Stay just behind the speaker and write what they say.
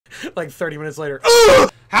Like 30 minutes later.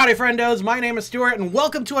 Howdy, friendos. My name is Stuart, and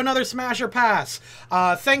welcome to another Smash or Pass.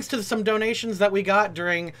 Thanks to some donations that we got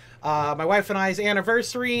during my wife and I's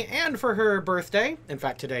anniversary and for her birthday. In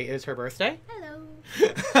fact, today is her birthday. Hello.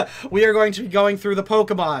 We are going to be going through the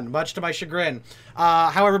Pokemon, much to my chagrin.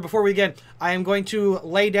 However, before we begin, I am going to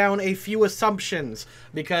lay down a few assumptions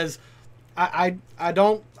because I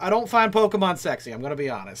don't find Pokemon sexy. I'm going to be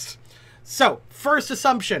honest. So, first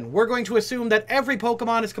assumption, we're going to assume that every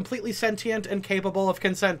Pokemon is completely sentient and capable of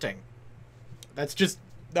consenting. That's just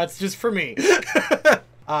for me.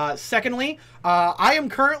 Secondly, I am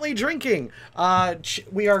currently drinking.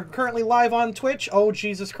 We are currently live on Twitch. Oh,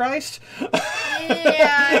 Jesus Christ.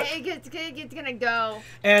 Yeah, it's gonna go.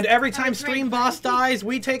 And every time Stream Boss dies,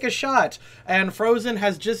 we take a shot. And Frozen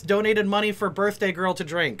has just donated money for Birthday Girl to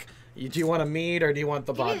drink. Do you want a mead or do you want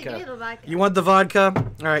the vodka? Give me the vodka. You want the vodka?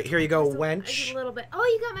 All right, here you go, Just wench. Just a little bit. Oh,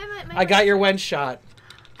 you got my I got your wench shot.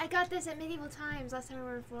 I got this at medieval times last time we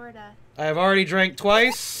were in Florida. I've already drank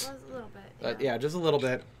twice. Well, a little bit. Yeah, just a little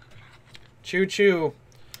bit. Choo choo.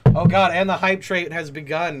 Oh god, and the hype trait has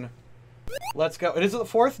begun. Let's go. Is it the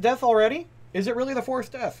 4th death already? Is it really the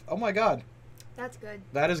 4th death? Oh my god. That's good.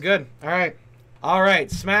 That is good. All right. All right.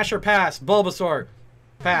 Smash or pass? Bulbasaur.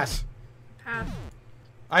 Pass. Pass.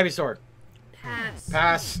 Ivysaur. Pass.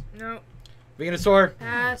 Pass. No. Venusaur.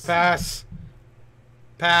 Pass. Pass.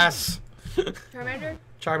 Pass. Charmander.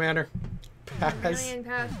 Charmander. Pass. Million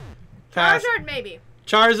pass. Pass. Charizard maybe.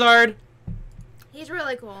 Charizard. He's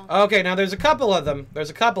really cool. Okay, now there's a couple of them. There's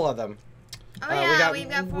a couple of them. Oh yeah, we've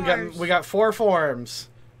got forms. We got 4 forms.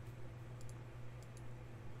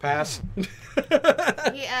 Pass.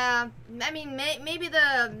 Yeah, I mean maybe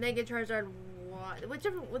the Mega Charizard,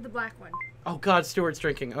 whichever with the black one. Oh god, Stuart's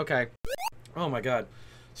drinking. Okay. Oh my god.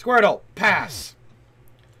 Squirtle. Pass.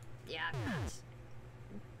 Yeah, pass.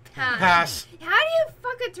 Pass. Pass. How do you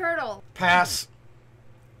fuck a turtle? Pass.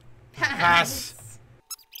 Pass.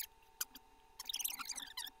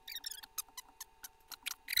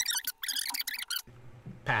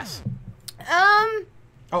 Pass. Oh,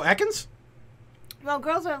 Ekans? Well,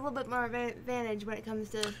 girls are a little bit more advantage when it comes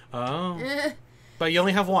to. Oh. But you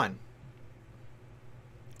only have one.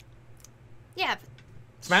 Yeah.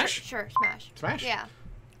 Smash? Sure, smash. Smash? Yeah.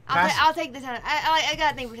 Pass? I'll take the I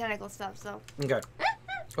got a thing for tentacle stuff, so. Okay.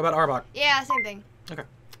 What about Arbok? Yeah, same thing. Okay.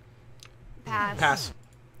 Pass. Pass.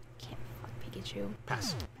 Can't fuck Pikachu.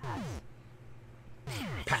 Pass. Pass.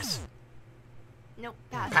 Pass. Nope.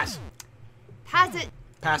 Pass. Pass. Pass it.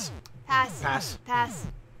 Pass. Pass. Pass. Pass.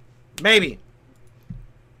 Maybe.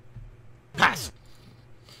 Pass.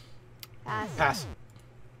 Pass. Pass.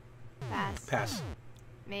 Pass. Pass.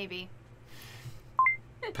 Maybe.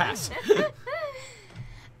 Pass.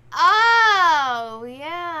 Oh,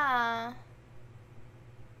 yeah.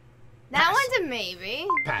 That Pass. one's a maybe.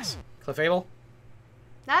 Pass. Clefable?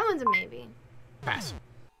 That one's a maybe. Pass.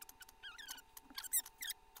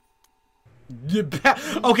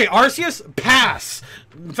 Okay, Arceus? Pass.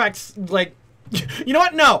 In fact, like, you know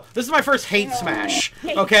what? No. This is my first hate smash.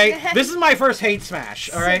 Okay? This is my first hate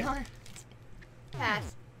smash, alright?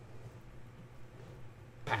 Pass.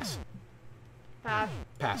 Pass. Pass.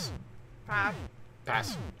 Pass. Pass.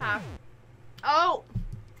 Pass. Pass. Oh!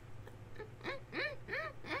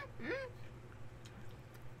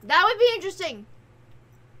 That would be interesting.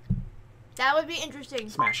 That would be interesting.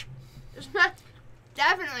 Smash.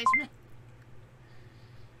 Definitely smash.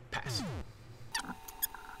 Pass.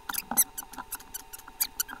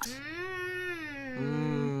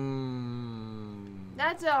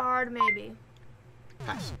 That's a hard maybe.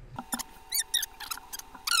 Pass.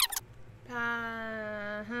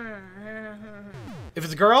 If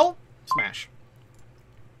it's a girl, smash.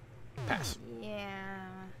 Pass. Yeah.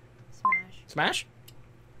 Smash. Smash?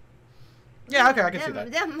 Yeah, okay, I can see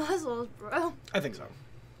that. Them muscles, bro. I think so.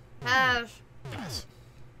 Pass. Pass.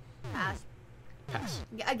 Pass. Pass.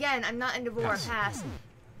 Again, I'm not into war. Pass. Pass.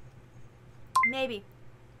 Maybe.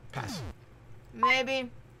 Pass. Maybe.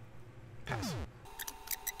 Pass.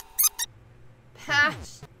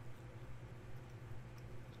 Pass.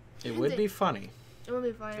 It would be funny. It would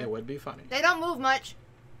be funny. It would be funny. They don't move much.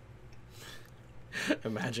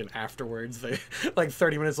 Imagine afterwards, they like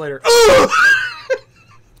 30 minutes later.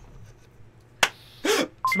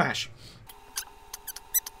 Smash.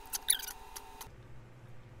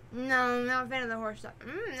 No, not a fan of the horse stuff.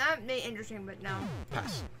 That'd be interesting, but no.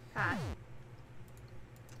 Pass. Pass.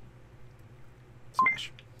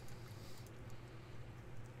 Smash.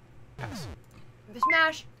 Pass.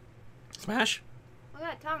 Smash. Smash. Look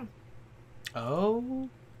at that tongue. Oh.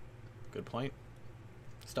 Good point.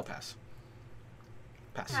 Still pass.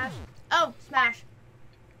 Pass. Pass. Oh, smash.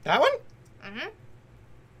 That one? Mm-hmm.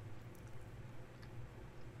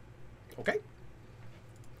 Okay.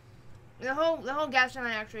 The whole gas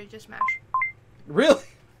line actually is just Smash. Really?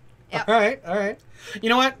 Yep. All right, all right. You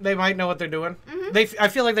know what? They might know what they're doing. I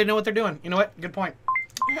feel like they know what they're doing. You know what? Good point.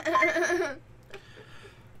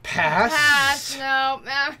 Pass. Pass. No.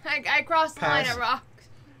 I crossed the line at rocks.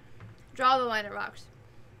 Draw the line at rocks.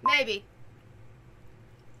 Maybe.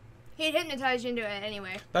 He'd hypnotize you into it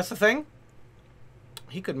anyway. That's the thing.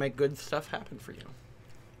 He could make good stuff happen for you.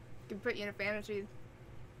 Could put you in a fantasy.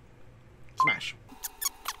 Smash.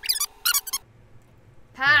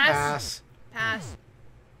 Pass. Pass. Pass.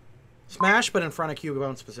 Smash, but in front of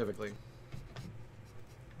Cubone specifically.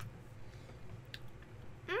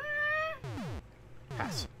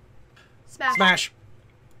 Pass. Smash. Smash.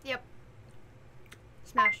 Yep.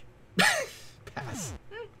 Smash. Pass.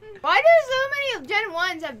 Why do so many Gen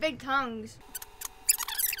 1s have big tongues?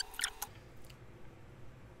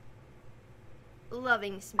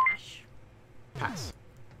 Loving Smash. Pass.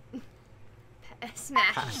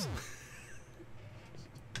 Smash. Pass.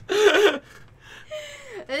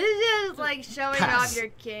 This is just like showing Pass. off your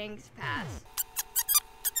kings. Pass.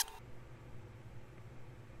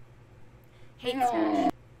 Hate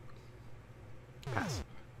Smash. Pass.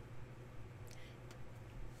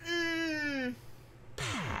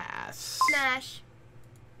 Pass. Smash.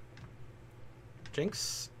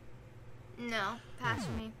 Jinx. No. Pass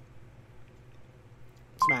for me.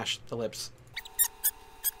 Smash. The lips.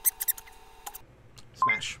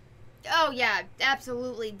 Smash. Oh yeah,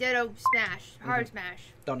 absolutely. Ditto Smash. Hard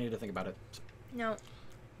Smash. Don't need to think about it. No.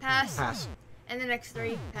 Pass. Pass. And the next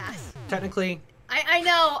 3. Pass. Technically. I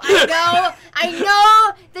know. I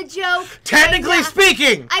know the joke. Technically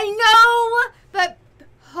speaking. I know, but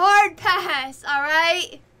hard pass,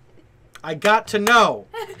 alright? I got to know.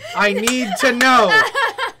 I need to know.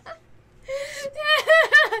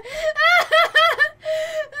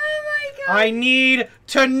 Oh my god. I need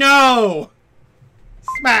to know.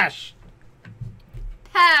 Smash.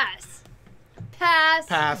 Pass. Pass.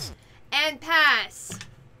 Pass. And pass.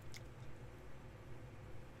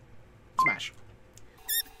 Smash.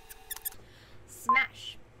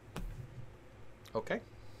 Smash. Okay.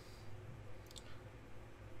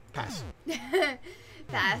 Pass.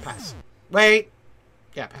 Pass. Pass. Wait.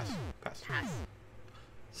 Yeah, pass. Pass. Pass.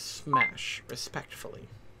 Smash. Respectfully.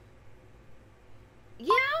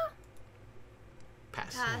 Yeah?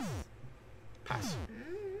 Pass. Pass. Pass.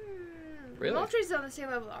 Really? Moltres on the same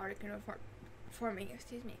level of Articuno for me.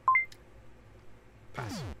 Excuse me.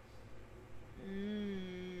 Pass.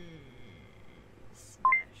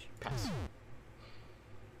 Smash. Pass.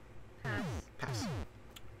 Pass. Pass.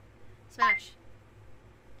 Smash.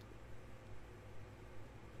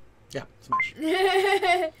 Yeah, smash.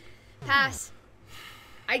 Pass.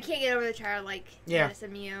 I can't get over the childlike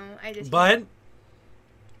SMU. I just But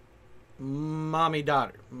mommy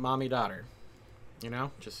daughter. You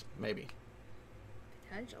know? Just maybe.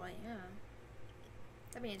 potentially, yeah.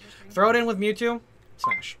 That'd be interesting. Throw it in with Mewtwo.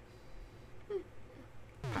 Smash.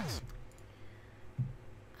 Pass.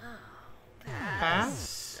 Oh, pass.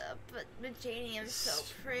 Pass. But Magenium's so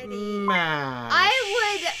pretty. Smash.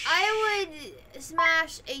 I would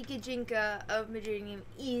smash a Kajinka of Magenium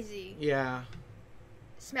easy. Yeah.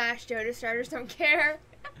 Smash Joda starters, don't care.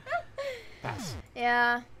 Pass.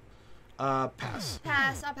 Yeah. Pass.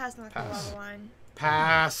 Pass. I'll pass on the Pass. level one.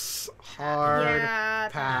 Pass. Hard. Yeah.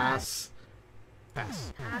 Pass.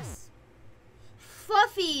 Pass. Pass.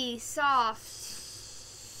 Fluffy, soft.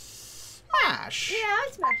 Smash. Yeah,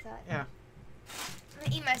 I'd smash that. Yeah. I'm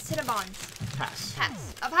gonna eat my Cinnabons. Pass.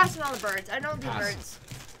 Pass. I'll pass on all the birds. I don't do Pass. birds.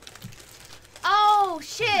 Oh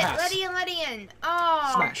shit! Pass. Ledian.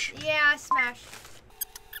 Oh. Smash. Yeah, smash.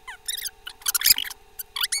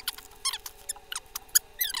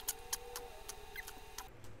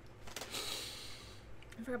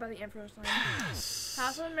 I forgot about the Emperor's line.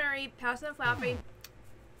 Pass on Mary. Pass on Flappy.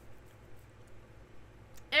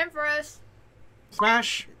 Empress.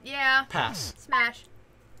 Smash. Yeah. Pass. Smash.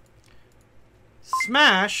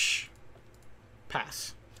 Smash.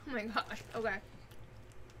 Pass. Oh my gosh. Okay.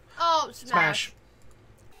 Oh, smash. Smash.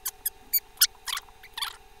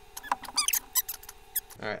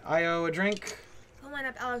 Alright, I owe a drink. Pull mine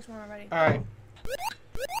up. Alex one already. Alright.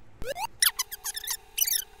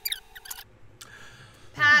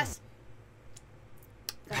 Pass.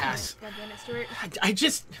 Pass. God damn it, Stuart. I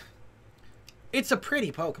just... It's a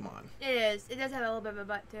pretty Pokemon. It is. It does have a little bit of a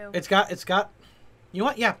butt, too. It's got... You know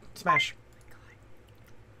what? Yeah, smash.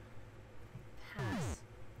 Pass.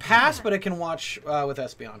 Pass, but it can watch with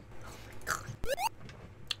Espeon.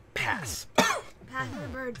 Pass. Pass on the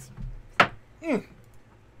birds.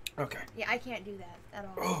 Okay. Yeah, I can't do that at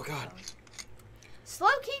all. Oh, God.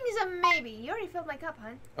 Slowking is a maybe. You already filled my cup,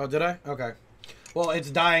 hon. Oh, did I? Okay. Well, it's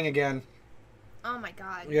dying again. Oh my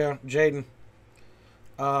god. Yeah, Jaden.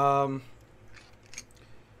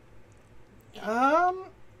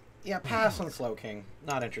 Yeah, pass on Slowking.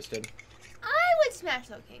 Not interested. I would smash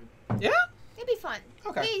Slowking. Yeah? It'd be fun.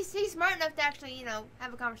 Okay. He's smart enough to actually, you know,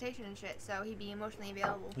 have a conversation and shit, so he'd be emotionally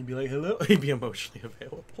available. He'd be like, hello? He'd be emotionally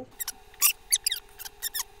available.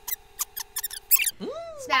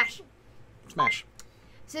 Smash. Smash.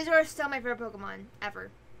 Scizor is still my favorite Pokemon ever.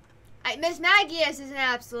 Miss Magius is an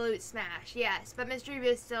absolute smash, yes, but Miss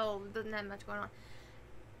Misdreavus still doesn't have much going on.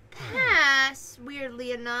 Pass,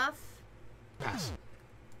 weirdly enough. Pass.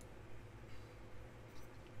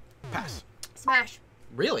 Pass. Smash.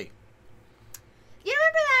 Really? You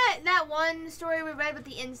remember that one story we read with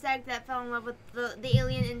the insect that fell in love with the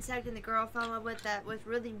alien insect and the girl fell in love with that was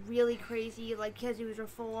really, really crazy, like, because he was a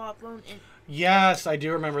full-on blown in. Yes, I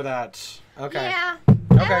do remember that. Okay. Yeah.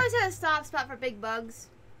 Okay. I always had a soft spot for big bugs.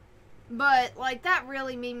 But, like, that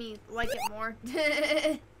really made me like it more.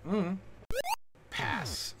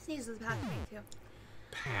 Pass. Sneeze was pass for me, too.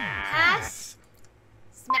 Pass.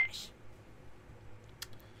 Smash.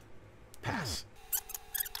 Pass.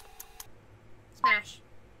 Smash.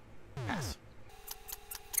 Pass.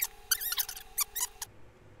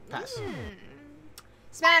 Pass.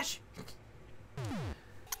 Smash.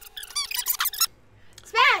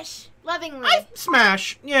 Smash. Lovingly.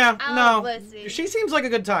 Smash. Yeah, I no. love Lizzie. She seems like a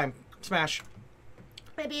good time. Smash.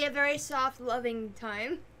 Maybe a very soft, loving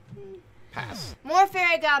time. Pass. More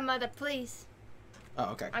fairy godmother, please.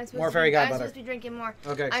 Oh, okay. I'm supposed to be drinking more.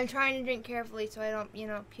 Okay. I'm trying to drink carefully so I don't, you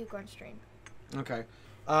know, puke on stream. Okay.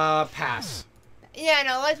 Pass. Yeah,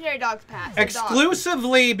 no, legendary dogs pass.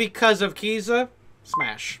 Exclusively because of Kiza,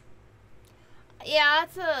 smash. Yeah,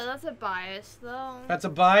 that's a bias though. That's a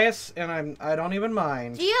bias, and I don't even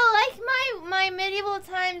mind. Do you like my medieval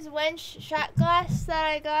times wench shot glass that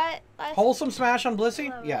I got last? Wholesome smash on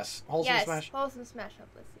Blissey? Yes. Wholesome yes, smash. wholesome smash on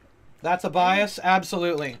Blissey. That's a bias,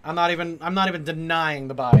 absolutely. I'm not even denying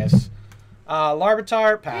the bias.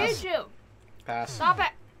 Larvitar, pass. Pichu. Pass. Stop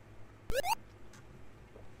it.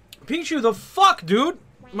 Pichu, the fuck, dude?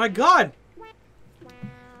 My God.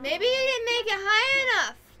 Maybe you didn't make it high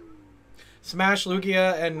enough. Smash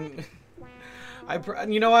Lugia and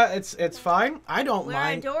you know what? It's fine. I don't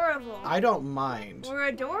mind. We're adorable. I don't mind. We're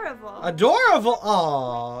adorable. Adorable.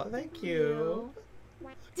 Aw, thank you.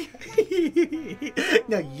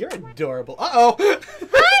 No, you're adorable. Uh-oh.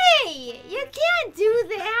 Honey, you can't do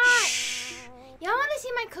that. Shh. Y'all want to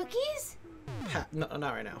see my cookies? No,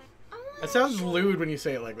 not right now. It sounds lewd when you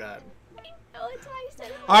say it like that. Oh, it's why I said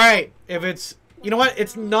it. All right, if it's, you know what?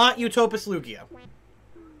 It's not Utopus Lugia.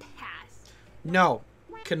 Pass. No,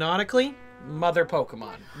 canonically, mother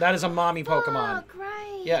Pokemon. That is a mommy Pokemon. Oh,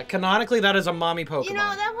 great. Yeah, canonically, that is a mommy Pokemon. You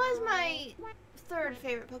know, that was my third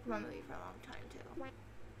favorite Pokemon movie for a long time, too.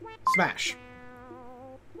 Smash.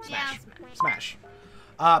 Yeah, Smash.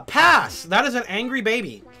 Pass. That is an angry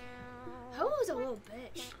baby. Ho-Oh's a little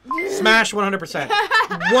bitch. Smash 100%.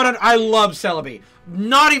 I love Celebi.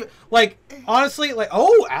 Not even, like, honestly, like,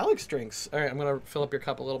 oh, Alex drinks. All right, I'm going to fill up your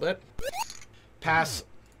cup a little bit. Pass.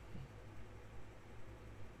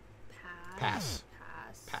 Pass.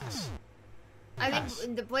 Pass. I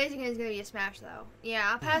think the Blaziken is going to be a smash, though. Yeah,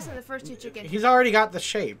 I'll pass on the first two chickens. He's already got the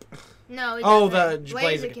shape. No, he Oh, doesn't. the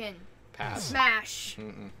Blaziken. Pass. Smash.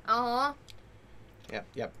 Uh-huh.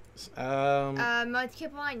 Yep.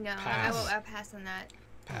 Mudkipline? No. Pass. I'll pass on that.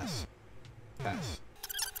 Pass.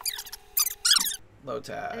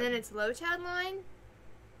 Lotad. And then it's Lotad line.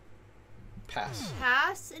 Pass.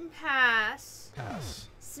 Pass and pass. Pass.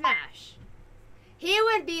 Smash. He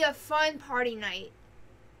would be a fun party night.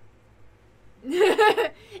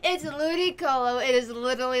 It's Ludicolo. It is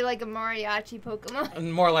literally like a mariachi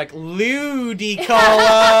Pokemon. More like Ludicolo.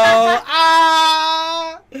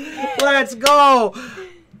 Ah! Let's go.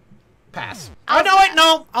 Pass.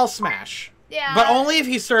 No. I'll smash. Yeah. But only if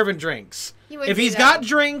he's serving drinks. If he's got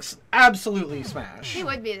drinks, absolutely smash. He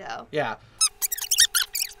would be, though. Yeah.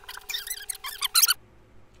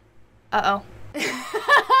 Uh-oh.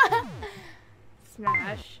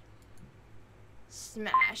 Smash.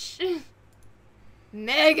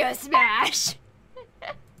 Mega Smash. Is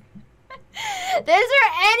there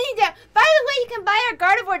any By the way, you can buy our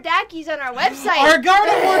Gardevoir Dakis on our website. Our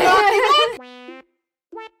Gardevoir Dakis?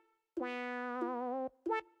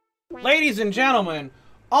 Ladies and gentlemen,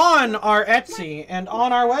 on our Etsy and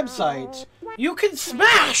on our website, you can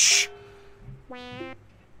smash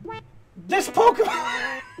this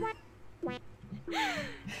Pokemon.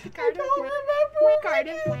 Gardevoir.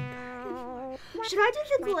 Should I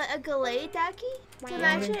do a Galade Daki to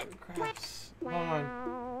match it? Hold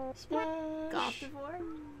on. Smash. Golf before?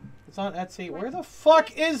 It's on Etsy. Where the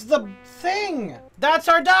fuck is the thing? That's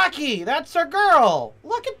our Daki. That's our girl.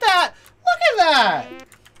 Look at that. Look at that.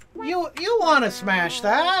 You want to smash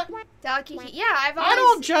that? Daki, yeah, I've always... I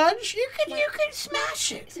don't judge. You can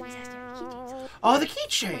smash it. Oh, the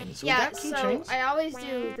keychains. Yeah, got keychains. so I always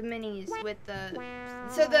do the minis with the...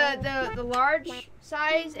 So the large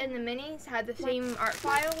size and the minis had the same art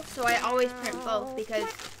file, so I always print both because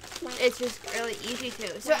it's just really easy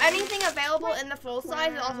to. So anything available in the full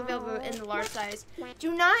size is also available in the large size.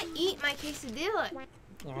 Do not eat my quesadilla.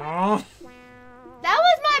 Oh. That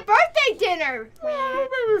was my birthday dinner. Oh, I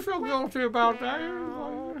made me feel guilty about that.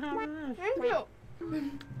 Thank you.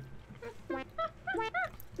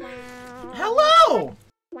 Hello.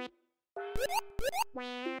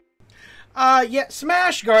 Yeah,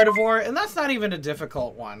 smash Gardevoir, and that's not even a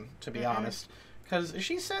difficult one, to be honest, because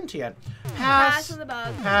she's sentient. Pass on the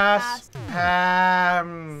bug. Pass.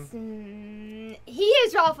 He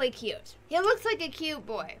is awfully cute. He looks like a cute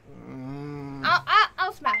boy.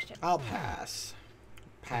 I'll smash him. I'll pass.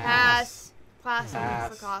 Pass. Pass on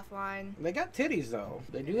Pass. the cough line. They got titties, though.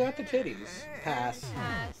 They do have the titties. Pass.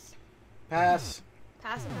 Pass. Pass.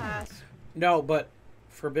 Pass and pass. No, but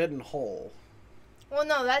Forbidden Hole. Well,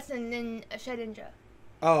 no, that's a Shedinja.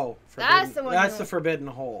 Oh, That's the one That's you the want. Forbidden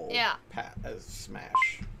Hole. Yeah.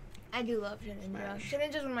 Smash. I do love Shedinja. Smash.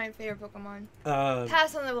 Shedinja's one of my favorite Pokemon. Pass.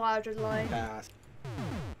 Pass on the larger line. Pass.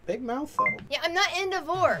 Big mouth, though. Yeah, I'm not into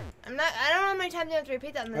Vor. I don't know how many times you have to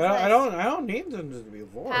repeat that in this I list. don't need them to be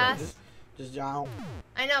bored. Pass. Just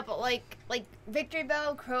I know, but like Victory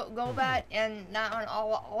Bell, Golbat, and not on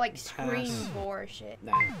all like scream Pass. Vor shit.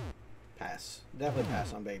 Nah. Pass. Definitely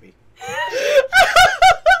pass on baby. Does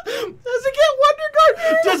it get Wonder Guard?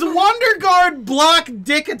 Does Wonder Guard block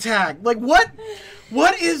Dick Attack? Like what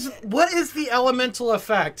is the elemental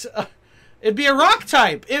effect? It'd be a rock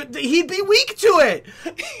type. He'd be weak to it.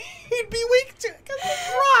 He'd be weak to it because it's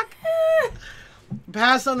rock.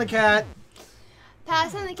 Pass on the cat.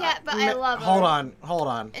 Pass on the cat, but I love her. Hold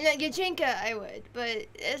on. And then Gajinka, I would, but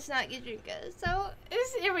it's not Gajinka, so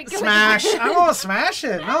here we go. Smash. I want to smash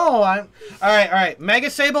it. No, I'm... All right. Mega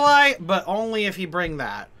Sableye, but only if you bring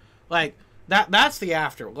that. Like, that's the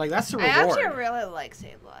after. Like, that's the reward. I actually really like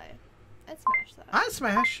Sableye. I'd smash that. I'd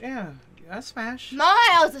smash, yeah. I'd smash.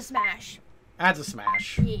 Miles a smash. That's a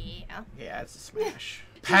smash. Yeah. Yeah, it's a smash.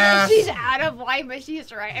 Pass. She's out of line, but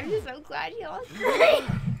she's right. I'm just so glad she lost.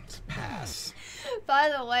 Pass.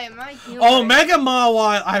 By the way, my humor... Oh, Mega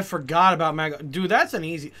Mawile. I forgot about Mega. Dude, that's an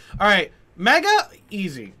easy... All right. Mega,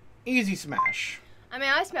 easy. Easy smash. I mean,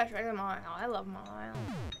 I smash Mega Mile. I love Mile.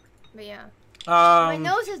 But yeah. My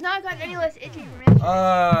nose has not gotten any less itchy from it.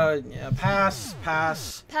 Yeah, pass.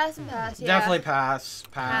 Pass and pass, yeah. Definitely pass.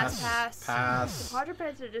 Pass. Pass. The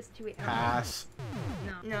quadrupeds are just too... Pass.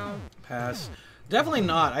 No. Pass. Definitely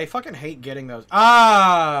not. I fucking hate getting those.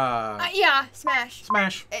 Ah! Yeah, smash.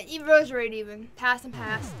 Smash. Rose Raid even. Pass and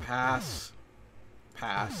pass. Pass.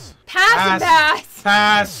 Pass. Pass and pass.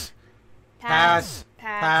 Pass. Pass.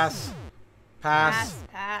 Pass. Pass.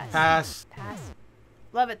 Pass. Pass.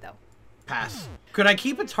 Love it though. Pass. Could I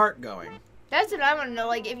keep its heart going? That's what I want to know.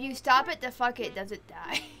 Like, if you stop it to fuck it, does it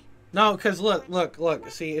die? No, because look.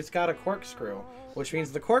 See, it's got a corkscrew, which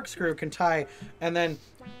means the corkscrew can tie and then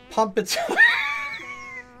pump its...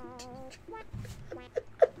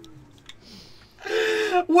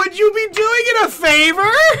 Would you be doing it a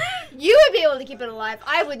favor? You would be able to keep it alive.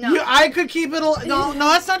 I would not. I could keep it alive. No,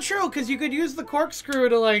 that's not true, because you could use the corkscrew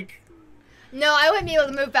to, like... No, I wouldn't be able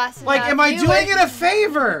to move fast enough. Like, am I doing it a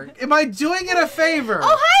favor? Am I doing it a favor?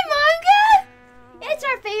 Oh, hi, Manga! It's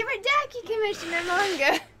our favorite Daki Commissioner,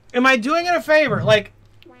 Manga. Am I doing it a favor? Like,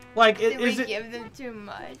 Did is we it... give them too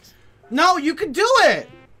much? No, you could do it!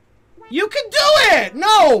 You could do it!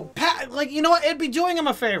 No! Like, you know what? It'd be doing him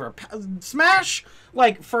a favor. Smash,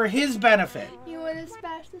 like, for his benefit. You want to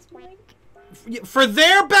smash this mic? For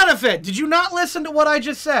their benefit! Did you not listen to what I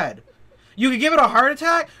just said? You could give it a heart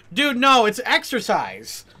attack? Dude, no, it's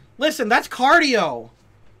exercise. Listen, that's cardio.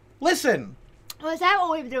 Listen. Well, is that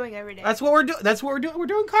what we've been doing every day? That's what we're doing. That's what we're doing. We're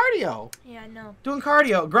doing cardio. Yeah, no. Doing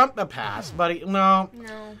cardio. Grump the pass, buddy. No.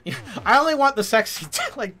 No. I only want the sexy,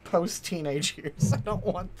 like, post-teenage years. I don't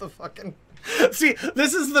want the fucking... See,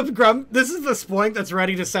 this is the grump. This is the spoink that's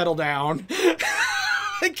ready to settle down.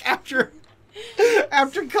 Like, after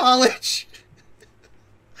college.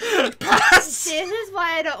 Pass. See, this is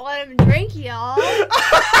why I don't let him drink, y'all.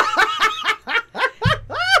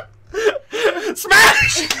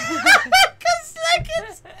 Smash! Because, like,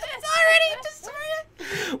 it's already destroyed.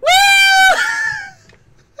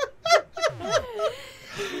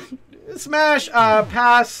 Woo! Smash,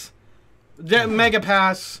 pass. Mega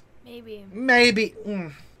pass. Maybe. Maybe.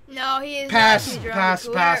 No, he is Pass, not too drunk. pass,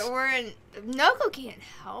 pass. We're in... Noko can't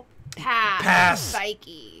help. Pass. Pass.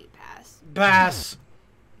 Spikey. Pass. Pass.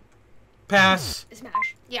 Pass.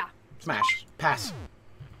 Smash. Yeah. Smash. Pass.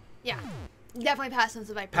 Yeah. Definitely pass on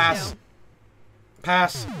the Viper, Pass. too.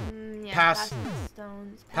 Pass. Yeah, Pass. pass on the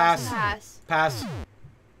stones. Pass. Pass. Pass.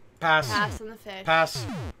 Pass. Pass on the fish. Pass.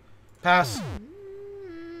 Pass.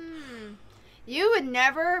 You would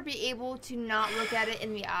never be able to not look at it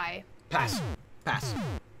in the eye. Pass. Pass.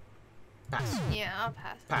 Pass. Yeah, I'll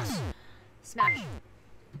pass. Pass. Smash.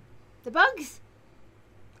 The bugs.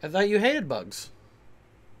 I thought you hated bugs.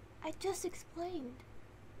 I just explained.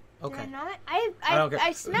 Okay. Did I not? I don't care.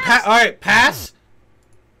 I smashed. All right, pass.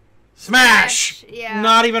 Smash. Yeah.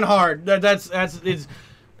 Not even hard. That's it's.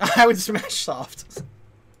 I would smash soft.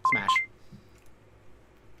 Smash.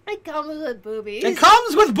 It comes with boobies. It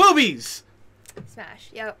comes with boobies. Smash.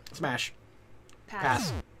 Yep. Smash.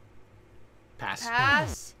 Pass. Pass.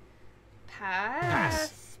 Pass. Pass.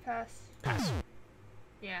 Pass. Pass. Pass.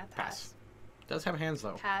 Yeah. Pass. Pass. Does have hands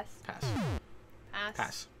though. Pass. Pass. Pass.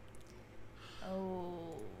 Pass. Oh,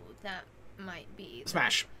 that might be.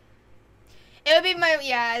 Smash. It would be my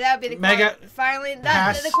that would be the Mega. Finally,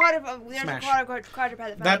 Pass. the quadruped. There's Smash. a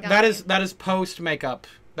quadruped. That is post makeup.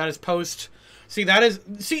 That is post. See,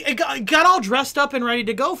 it got all dressed up and ready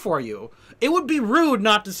to go for you. It would be rude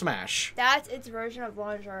not to smash. That's its version of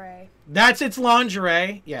lingerie. That's its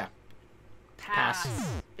lingerie. Yeah. Pass.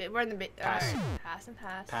 Pass. We're in the bit. Pass. Pass and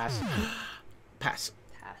pass. Pass. Pass.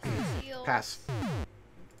 Pass and seal. Pass.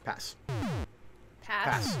 Pass. Pass.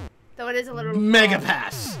 Pass. Though it is a little. Mega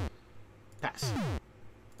pass. Pass.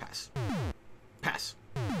 Pass. Pass.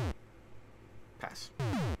 Pass.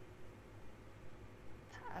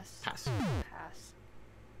 Pass. Pass. Pass.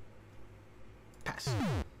 Pass.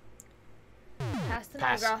 Pass the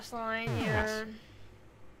Pass. grass line. Yeah.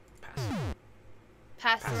 Pass.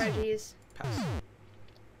 Pass the Pass. Reggies. Pass.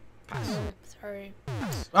 Pass. Oh, sorry.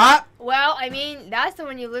 Pass. Ah! Well, I mean, that's the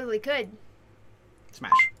one you literally could.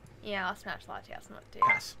 Smash. Yeah, I'll smash latte. I'll smash too.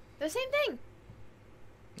 Pass. The same thing.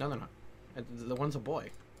 No, they're not. The one's a boy.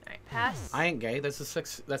 Alright, pass. I ain't gay. That's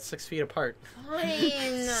 6 feet apart.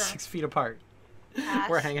 Fine. 6 feet apart. Pass.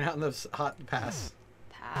 We're hanging out in the hot pass.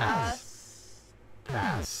 Pass.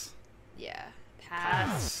 Pass. Yeah. Pass.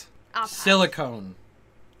 Pass. I'll pass. Silicone.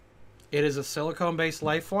 It is a silicone-based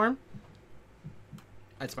life form.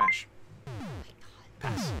 I'd smash.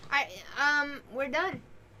 Pass. We're done.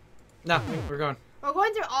 No, we're going. We're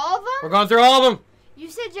going through all of them? We're going through all of them. You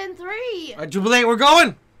said Gen 3. Jubilate, we're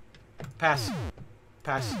going. Pass.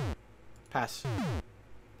 Pass. Pass.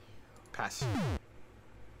 Pass.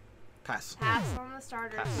 Pass. Pass on the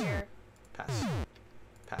starters Pass. here. Pass.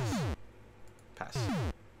 Pass. Pass.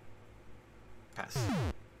 Pass.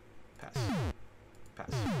 Pass.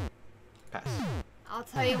 Pass. Pass. I'll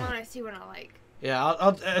tell you when I see what I like. Yeah,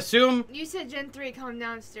 I'll assume. You said Gen 3 coming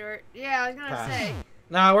down, Stuart. Yeah, I was gonna Pass. say.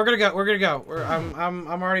 No, we're gonna go. We're gonna go. I'm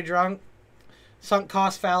already drunk. Sunk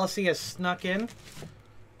cost fallacy has snuck in.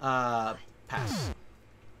 Pass.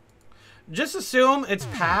 Just assume it's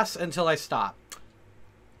pass until I stop. That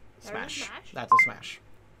was a Smash. smash? That's a smash.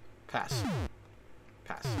 Pass.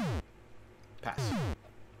 Pass. Pass.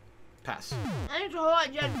 Pass. I need to hold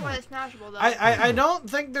on Gen 4 that's smashable though. I don't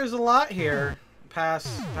think there's a lot here. Pass.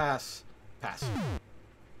 Pass. Pass.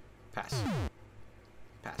 Pass.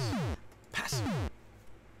 Pass. Pass.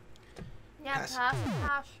 Yeah, pass. pass and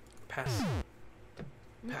pass. Pass.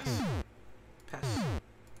 Pass. Pass.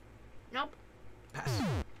 Nope. Pass.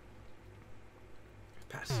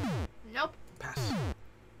 Pass. Nope. Pass.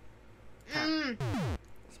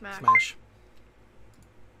 Smash. Smash.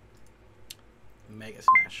 Mega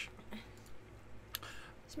smash.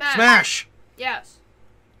 Smash. Smash! Yes.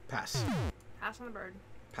 Pass. Pass on the bird.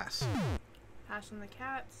 Pass. Pass on the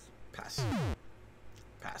cats. Pass.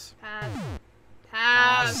 Pass. Pass.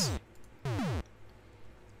 Pass.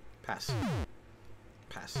 Pass.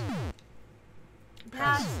 Pass.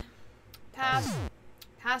 Pass. Pass.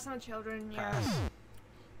 Pass on the children. Yeah. Pass.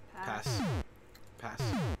 Pass. Pass.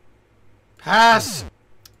 Pass.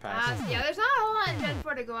 Pass. Pass. Yeah, there's not a whole lot in Gen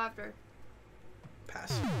 4 to go after.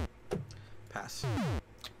 Pass. Pass.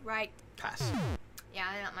 Right. Pass.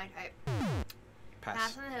 Yeah, they're not my type. Pass.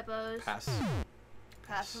 Pass on the hippos. Pass.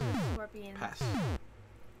 Pass on the scorpions. Pass.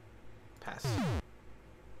 Pass.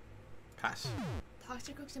 Pass.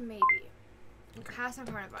 Toxic hooks and maybe. Okay. Pass on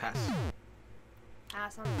carnivore. Pass.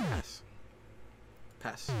 Pass on Pass.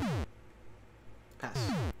 Pass.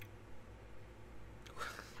 Pass.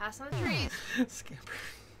 Pass on the trees. Scamper.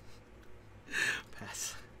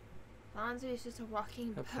 Pass. Lonzo is just a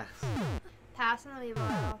walking Pass. Pass on the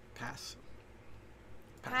Weevil. Pass.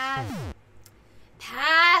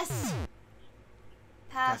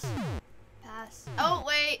 Pass. Pass. Oh,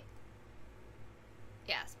 wait.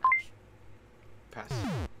 Yeah, smash. Pass.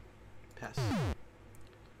 Pass.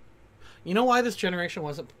 You know why this generation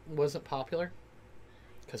wasn't popular?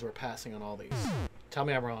 Because we're passing on all these. Tell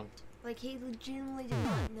me I'm wrong. Like, he legitimately did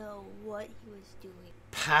not know what he was doing.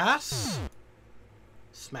 Pass.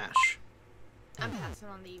 Smash. I'm passing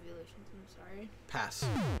on the evolutions, I'm sorry. Pass.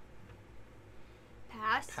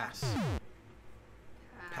 Pass? Pass.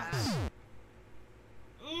 Pass.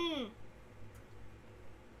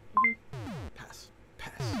 Pass.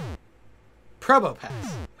 Pass. Probo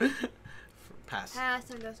pass. Pass. Pass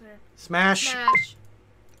and go center. Smash. Smash.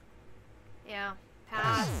 Yeah.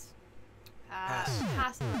 Pass. Pass. Pass.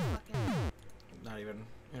 Pass on the fucking... Not even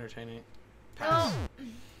entertaining. Pass.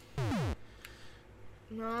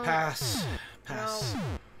 No. Pass. Pass. No.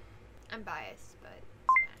 I'm biased, but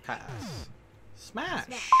smash. Pass. Smash.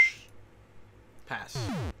 Smash. Pass.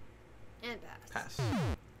 And pass. Pass.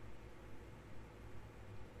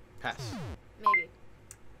 Pass. Maybe.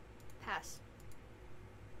 Pass.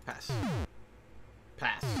 Pass.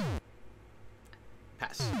 Pass.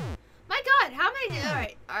 Pass. My god, how many...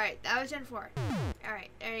 Alright, that was Gen 4. Alright,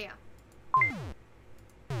 there you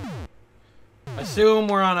go. Assume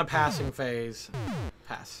we're on a passing phase.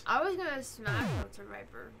 Pass. I was gonna smash Ultra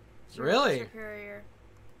Viper. Really? Superior.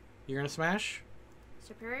 You're gonna smash?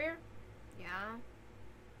 Superior? Yeah.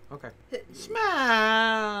 Okay.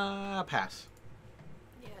 Smash. Pass.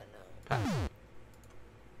 Yeah, no. Pass.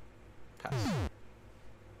 Pass.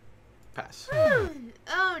 Pass.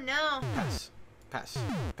 Oh no. Pass. Pass.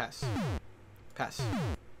 Pass. Pass.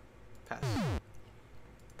 Pass.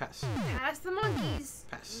 Pass. Pass the monkeys.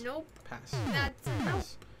 Pass. Nope. Pass. That's a nope.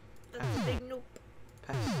 Pass. That's a big nope.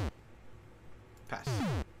 Pass. Pass.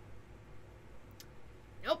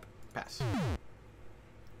 Nope. Pass.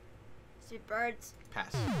 Sweet birds.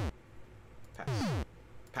 Pass. Pass.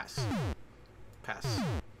 Pass. Pass.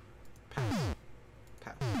 Pass.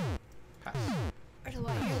 Pass. Pass. There's a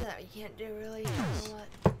lot here that you can't do really. I don't know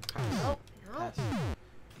what. Pass. Nope. Nope.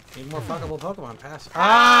 Pass. Need more fuckable Pokemon. Pass. There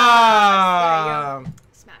Ah! you go.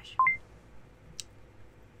 Smash.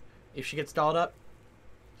 If she gets dolled up,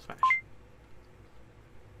 smash.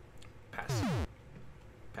 Pass.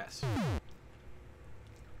 Pass.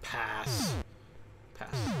 Pass. Pass.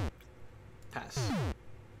 Pass.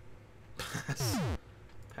 Pass.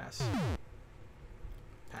 Pass.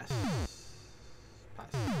 Pass.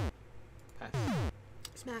 Pass. Pass.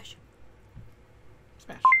 Smash.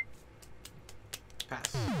 Smash.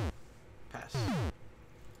 Pass. Pass.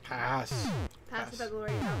 Pass. Pass the bug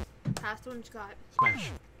already out. Pass the one you got.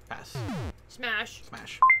 Smash. Pass. Smash.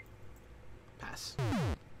 Smash. Pass.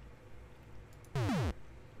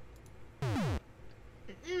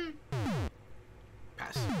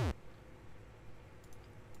 Pass.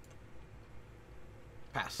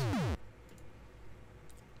 Pass.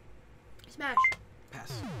 Smash.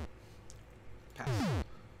 Pass. Pass.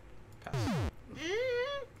 Pass.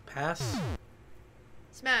 Pass.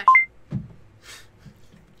 Smash.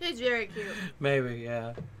 She's very cute. Maybe,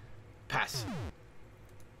 yeah. Pass.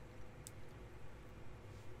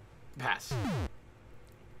 Pass.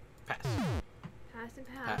 Pass. Pass and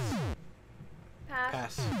pass. Pass. Pass.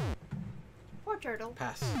 Pass. Poor turtle.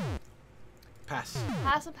 Pass. Pass.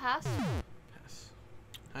 Pass and pass. Pass.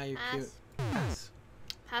 Ah, you're Pass. cute. Pass.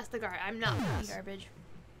 Pass the guard. I'm not Pass. garbage.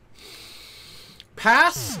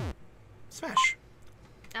 Pass. Smash.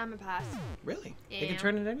 I'm a pass. Really? Yeah. They can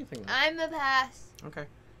turn into anything. Though. I'm a pass. Okay.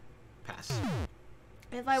 Pass.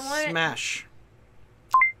 If I wanted, Smash.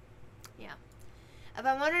 yeah. If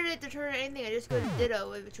I wanted it to turn into anything, I just go to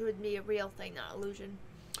Ditto, which would be a real thing, not illusion.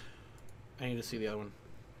 I need to see the other one.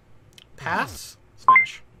 Pass.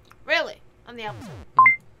 Smash. Really? I'm the opposite.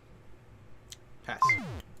 Pass.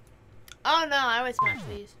 Oh no, I would smash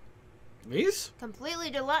these. These? Completely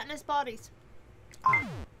gelatinous bodies. Ah.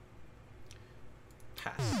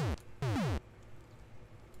 Pass.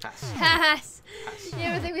 Pass. Pass. Pass. You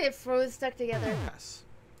ever think we had froze stuck together? Pass.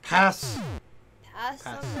 Pass. Pass,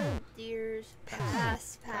 Pass. on the deers.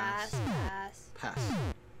 Pass. Pass, pass, pass. Pass.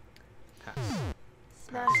 Pass.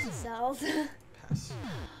 Smash the cells. Pass.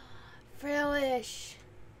 Frillish.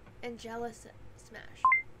 And jealous. Smash.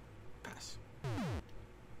 Pass.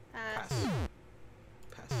 Pass. Pass.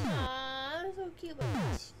 Pass. Aww, so cute, but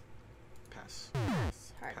pass. Pass.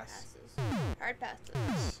 Pass. Hard Pass. passes. Hard passes.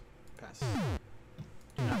 Pass. Pass.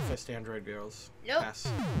 Do not fist Android girls. Nope.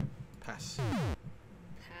 Pass. Pass.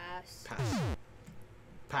 Pass. Pass.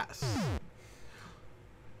 Pass.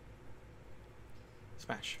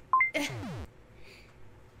 Smash.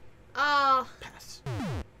 Oh, Pass.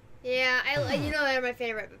 yeah, you know they're my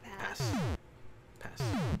favorite, but pass. Pass. Pass.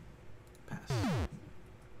 Pass.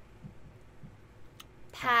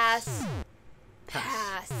 Pass.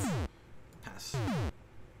 Pass. Pass. Pass.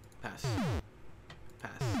 Pass.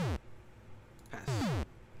 Pass. Pass.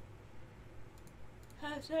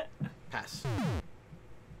 Pass it. Pass.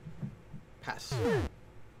 Pass.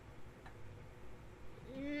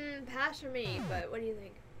 Pass for me, but what do you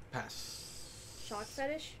think? Pass. Shock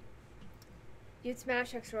fetish? You'd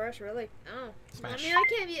smash Xorus, really? Oh. Smash. I mean, I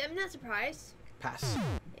can't be. I'm not surprised. Pass.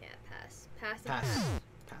 Yeah, pass. Pass and Pass.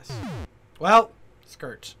 pass. Pass. Well,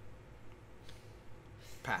 skirt.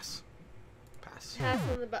 Pass. Pass. Pass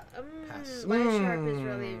on the Pass. My sharp is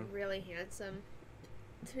really, really handsome.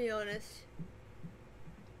 To be honest.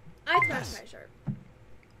 I'd smash Pass. my sharp.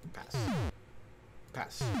 Pass.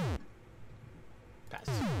 Pass. Pass.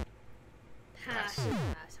 Pass.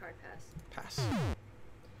 Pass. Hard pass. Pass.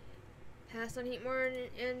 Pass on Heatmore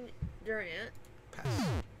and Durant. Pass.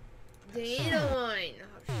 Data line.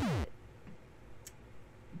 Oh shit.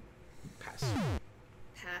 Pass.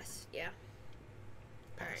 Pass. Yeah.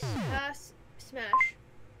 Pass. Alright. Pass. Smash.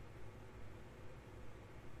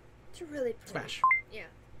 It's really pretty. Smash. Yeah.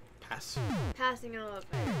 Pass. Passing on all the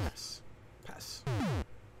players. Pass. Pass.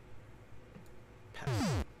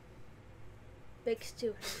 Pass. Big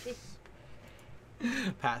Stu.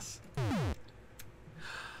 Pass.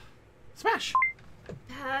 Smash.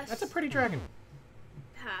 Pass. That's a pretty dragon.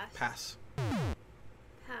 Pass. Pass.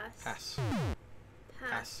 Pass. Pass.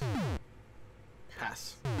 Pass. Pass.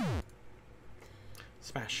 Pass.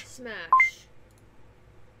 Smash. Smash.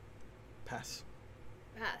 Pass.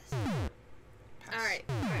 Pass. Pass. Alright.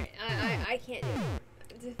 Alright. I can't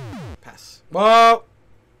do it. Pass. Whoa.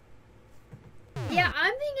 Yeah,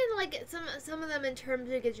 I'm thinking like some of them in terms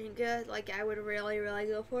of Gajinka, like I would really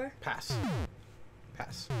go for. Pass.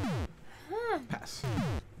 Pass. Huh. Pass.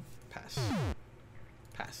 Pass.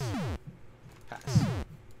 Pass. Pass.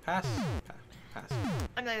 Pass. Pass.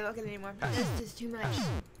 I'm not even looking anymore. Pass. This is just too much.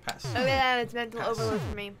 Pass. Pass. Okay, that's mental Pass. overload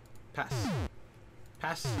for me. Pass.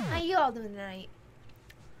 Pass. How you all doing tonight?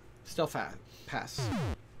 Still fat. Pass.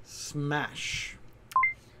 Smash.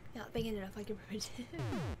 Not big enough, I can print it.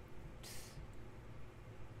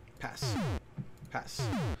 Pass. Pass.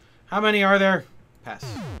 How many are there? Pass.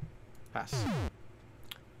 Pass.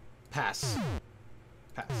 Pass.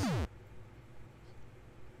 Pass.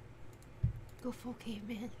 Go full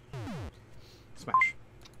caveman. Smash.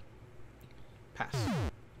 Pass.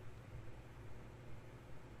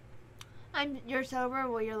 You're sober?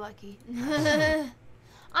 Well, you're lucky. Pass.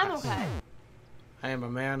 I'm Pass. okay. I am a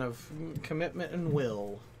man of commitment and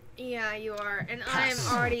will. Yeah, you are. And Pass.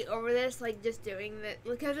 I'm already over this, like, just doing that.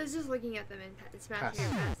 Because I was just looking at them and smashing Pass.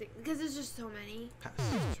 and passing. Because there's just so many. Pass.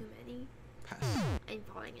 There's too many. Pass. I'm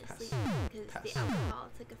falling Pass. asleep. Because Pass. the alcohol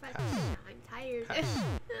took effect. Pass. And now I'm tired. Pass.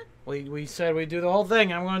 We said we'd do the whole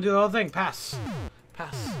thing. I'm going to do the whole thing. Pass.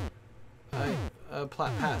 Pass.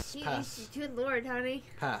 Pass. Pass. Good lord, honey.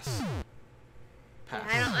 Pass. Pass.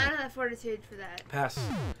 Yeah, I don't have fortitude for that. Pass.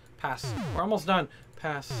 Pass. We're almost done.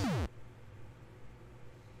 Pass.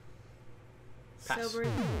 Pass. Sober is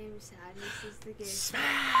the name, sadness is the gift.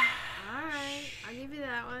 Smash. Alright, I'll give you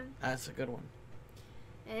that one. That's a good one.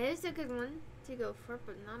 It is a good one to go for,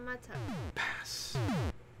 but not my type. Pass.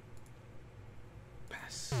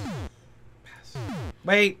 Pass. Pass.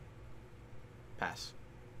 Wait. Pass.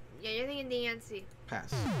 Yeah, you're thinking Nancy.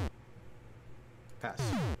 Pass. Pass.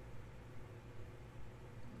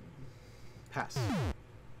 Pass.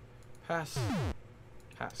 Pass.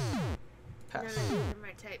 Pass. None Pass. of these are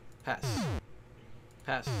my type. Pass.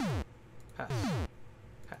 Pass. Pass.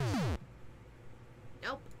 Pass.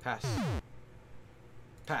 Nope. Pass.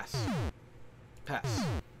 Pass. Pass.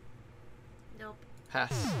 Nope.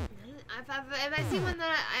 Pass. If I see one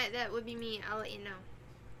that would be me, I'll let you know.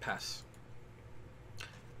 Pass.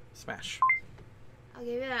 Smash. I'll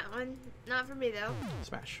give you that one. Not for me though.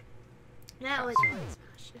 Smash. That was Pass. really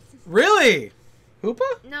smash. Really?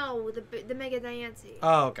 Hoopa? No, the Mega Diancie.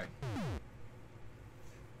 Oh, okay.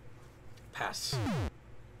 Pass.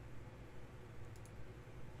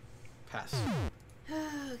 Pass.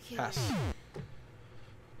 Okay. Pass.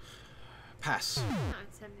 Pass. I'm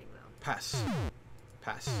sending though. Pass.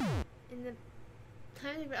 Pass. In the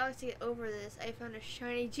time for Alex to get over this, I found a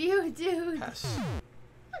shiny Geodude. Pass.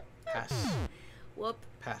 Pass. Whoop.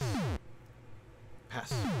 Pass.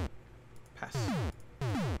 Pass. Pass.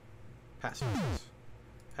 Pass. Pass.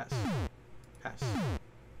 Pass. Pass.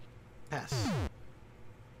 Pass.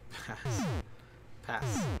 Pass.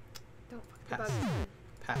 Pass. Don't fuck Pass. the bugs.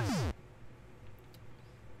 Pass.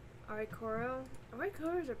 Orikoro.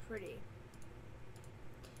 Orikoros are pretty.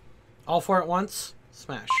 All four at once.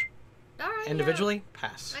 Smash. Alright. Individually.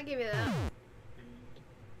 Pass. Yeah. I give you that.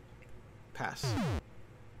 Pass.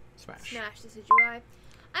 Smash. Smash the Decidueye.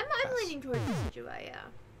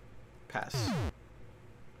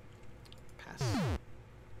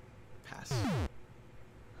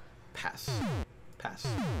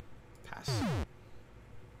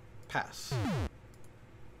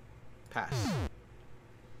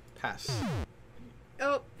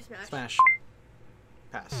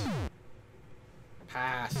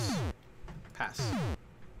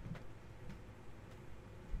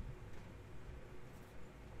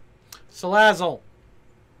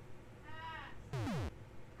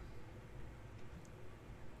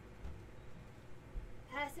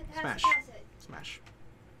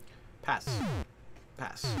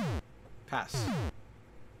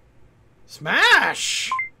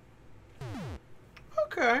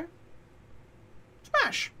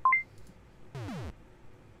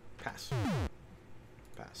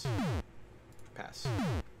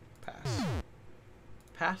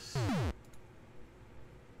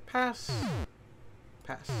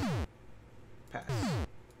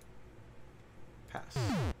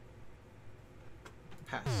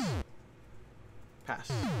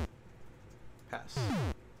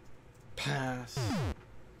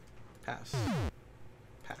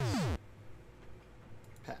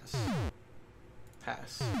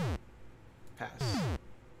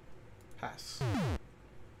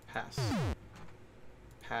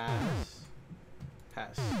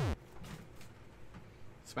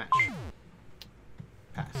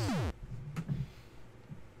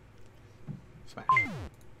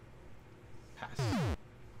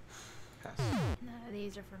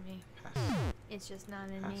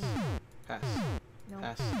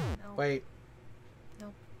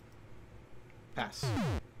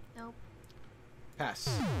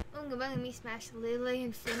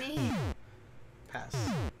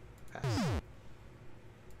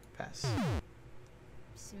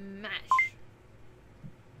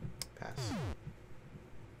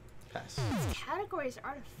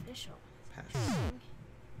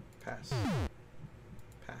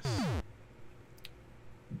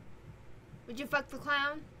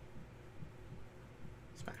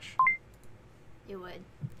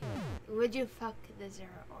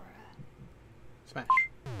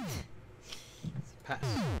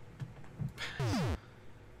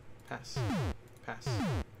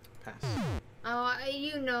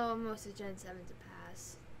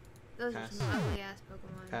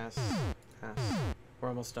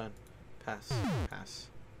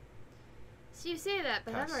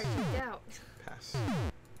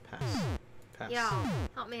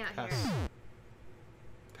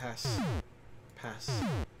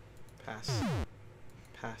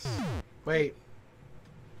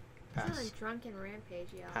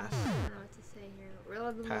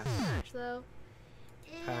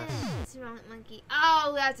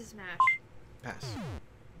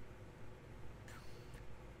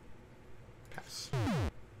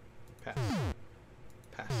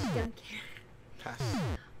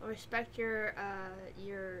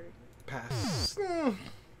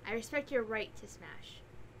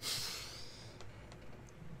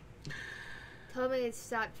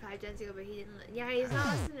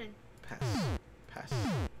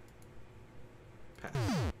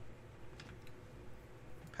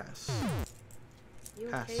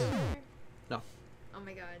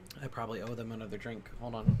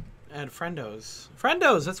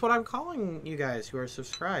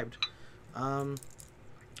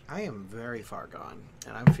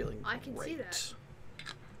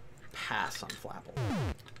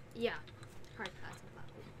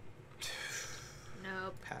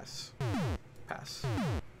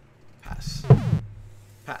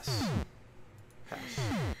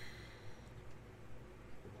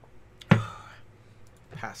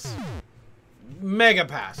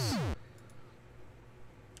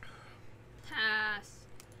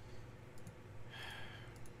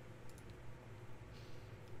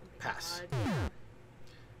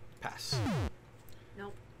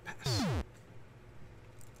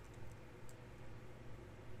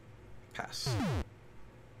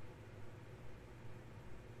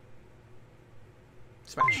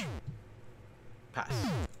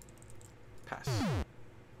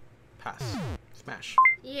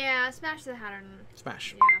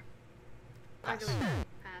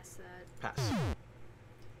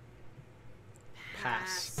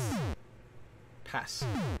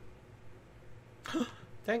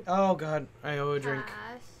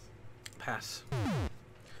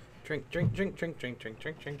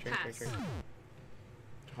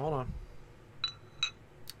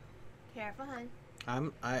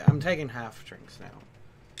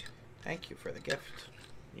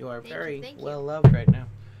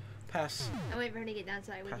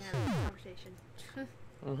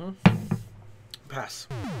 Mm-hmm. Pass.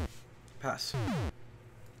 Pass.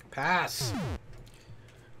 Pass.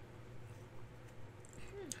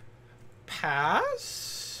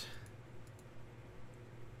 Pass.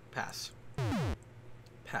 Pass.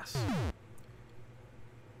 Pass.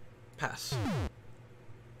 Pass.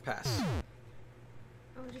 Pass.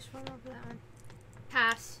 Oh, just one more for that one.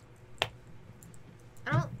 Pass.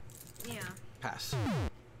 I don't... Yeah. Pass.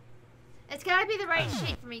 It's gotta be the right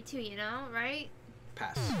shape for me too, you know? Right?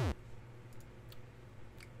 Pass.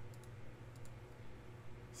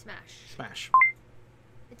 Smash. Smash.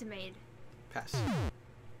 It's a maid. Pass.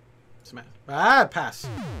 Smash. Ah, pass.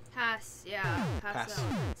 Pass. Yeah. Pass. Pass. The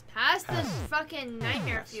elements. Pass the Pass. fucking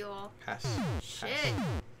nightmare Pass. fuel. Pass. Shit.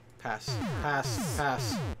 Pass. Pass.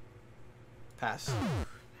 Pass. Pass. Pass.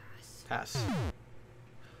 Pass.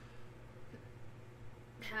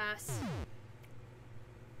 Pass.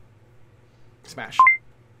 Smash.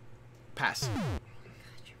 Pass. God,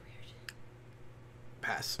 you're weird.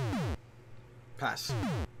 Pass. Pass.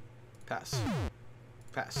 Pass. Pass.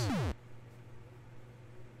 Pass.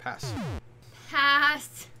 Pass.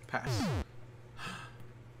 Pass. Pass.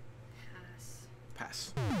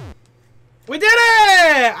 Pass. We did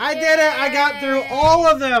it! I did it! I got through all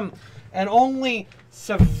of them. And only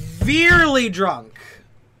severely drunk.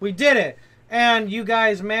 We did it. And you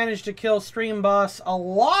guys managed to kill Stream Boss a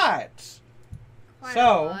lot. Quite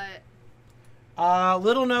So, a lot.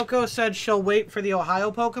 Little Noko said she'll wait for the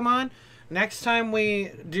Ohio Pokemon. Next time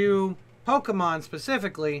we do Pokemon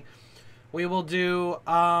specifically, we will do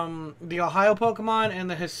the Ohio Pokemon and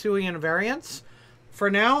the Hisuian variants. For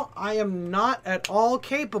now, I am not at all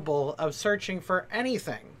capable of searching for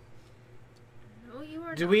anything. No, you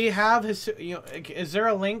are Do not. we have is there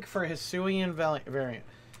a link for Hisuian variant?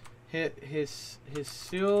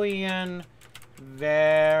 Hisuian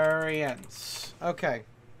variants. Okay.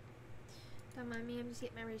 Don't mind me, I'm just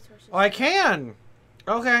getting my resources. Oh, I can.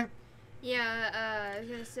 Okay. Yeah, I was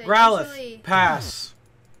gonna say. Growlithe. Usually Pass.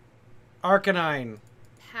 Arcanine.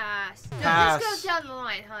 pass. Pass. Just go down the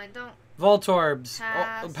line, hon. Don't. Voltorbs.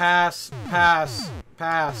 Pass. Oh, pass. Pass.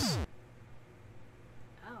 Pass.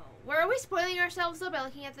 Oh. Where are we spoiling ourselves though by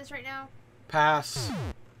looking at this right now? Pass.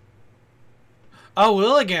 Oh,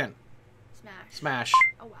 Willigan. Smash. Smash.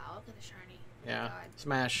 Oh wow, look at the shiny. Yeah. God.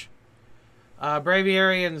 Smash.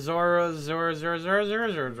 Braviary and Zora.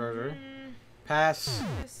 Pass. I'm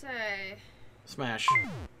gonna say. Smash.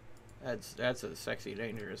 That's a sexy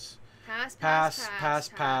dangerous. Pass. Pass. Pass.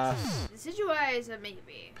 Pass. Decidueye is a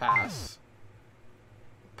maybe. Pass.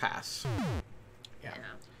 Pass. Yeah.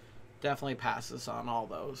 Yeah. Definitely passes on all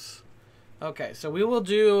those. Okay, so we will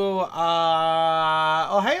do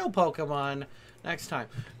Ohio Pokemon next time.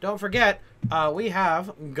 Don't forget, we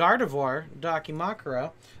have Gardevoir,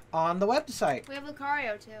 Dakimakura, on the website. We have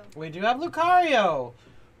Lucario too. We do have Lucario.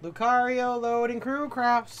 Lucario Loading Crew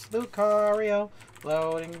Crafts. Lucario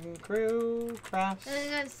Loading Crew Crafts. I was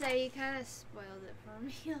gonna say you kind of spoiled it for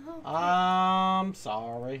me. I'm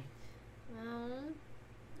sorry. Well,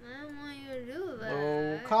 I don't want you to do that.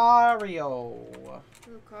 Lucario.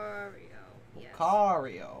 Lucario. Yes.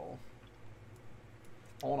 Lucario.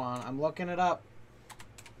 Hold on, I'm looking it up.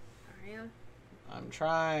 Are you? I'm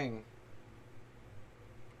trying.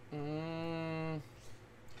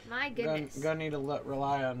 My goodness. Gonna need to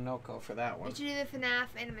rely on Noko for that one. Did you do the FNAF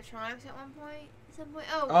animatronics at one point? At some point?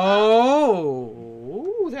 Oh.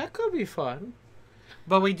 Oh, that could be fun.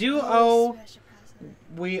 But we do owe. Special present.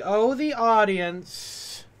 We owe the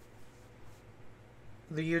audience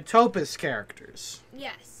the Utopus characters.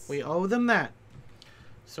 Yes. We owe them that.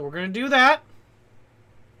 So we're gonna do that.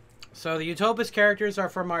 So the Utopus characters are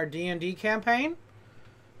from our D&D campaign.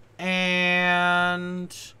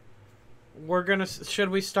 And we're gonna. Should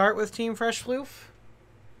we start with Team Fresh Floof?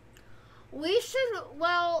 We should.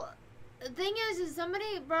 Well, the thing is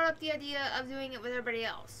somebody brought up the idea of doing it with everybody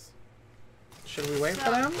else. Should we wait for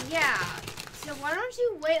them? Yeah. So why don't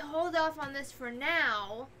you hold off on this for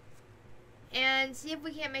now, and see if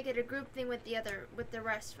we can't make it a group thing with the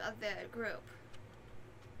rest of the group.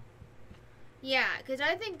 Yeah, because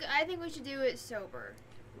I think we should do it sober.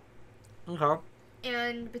 Okay.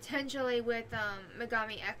 And potentially with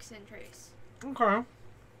Megami X and Trace. Okay.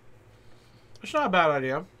 It's not a bad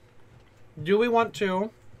idea. Do we want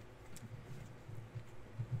to?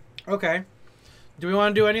 Okay. Do we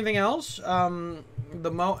want to do anything else? I'm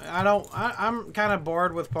kind of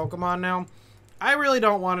bored with Pokemon now. I really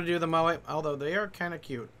don't want to do the Moe, although they are kind of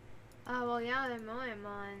cute. Oh well, yeah, they're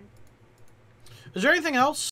Moemon. Is there anything else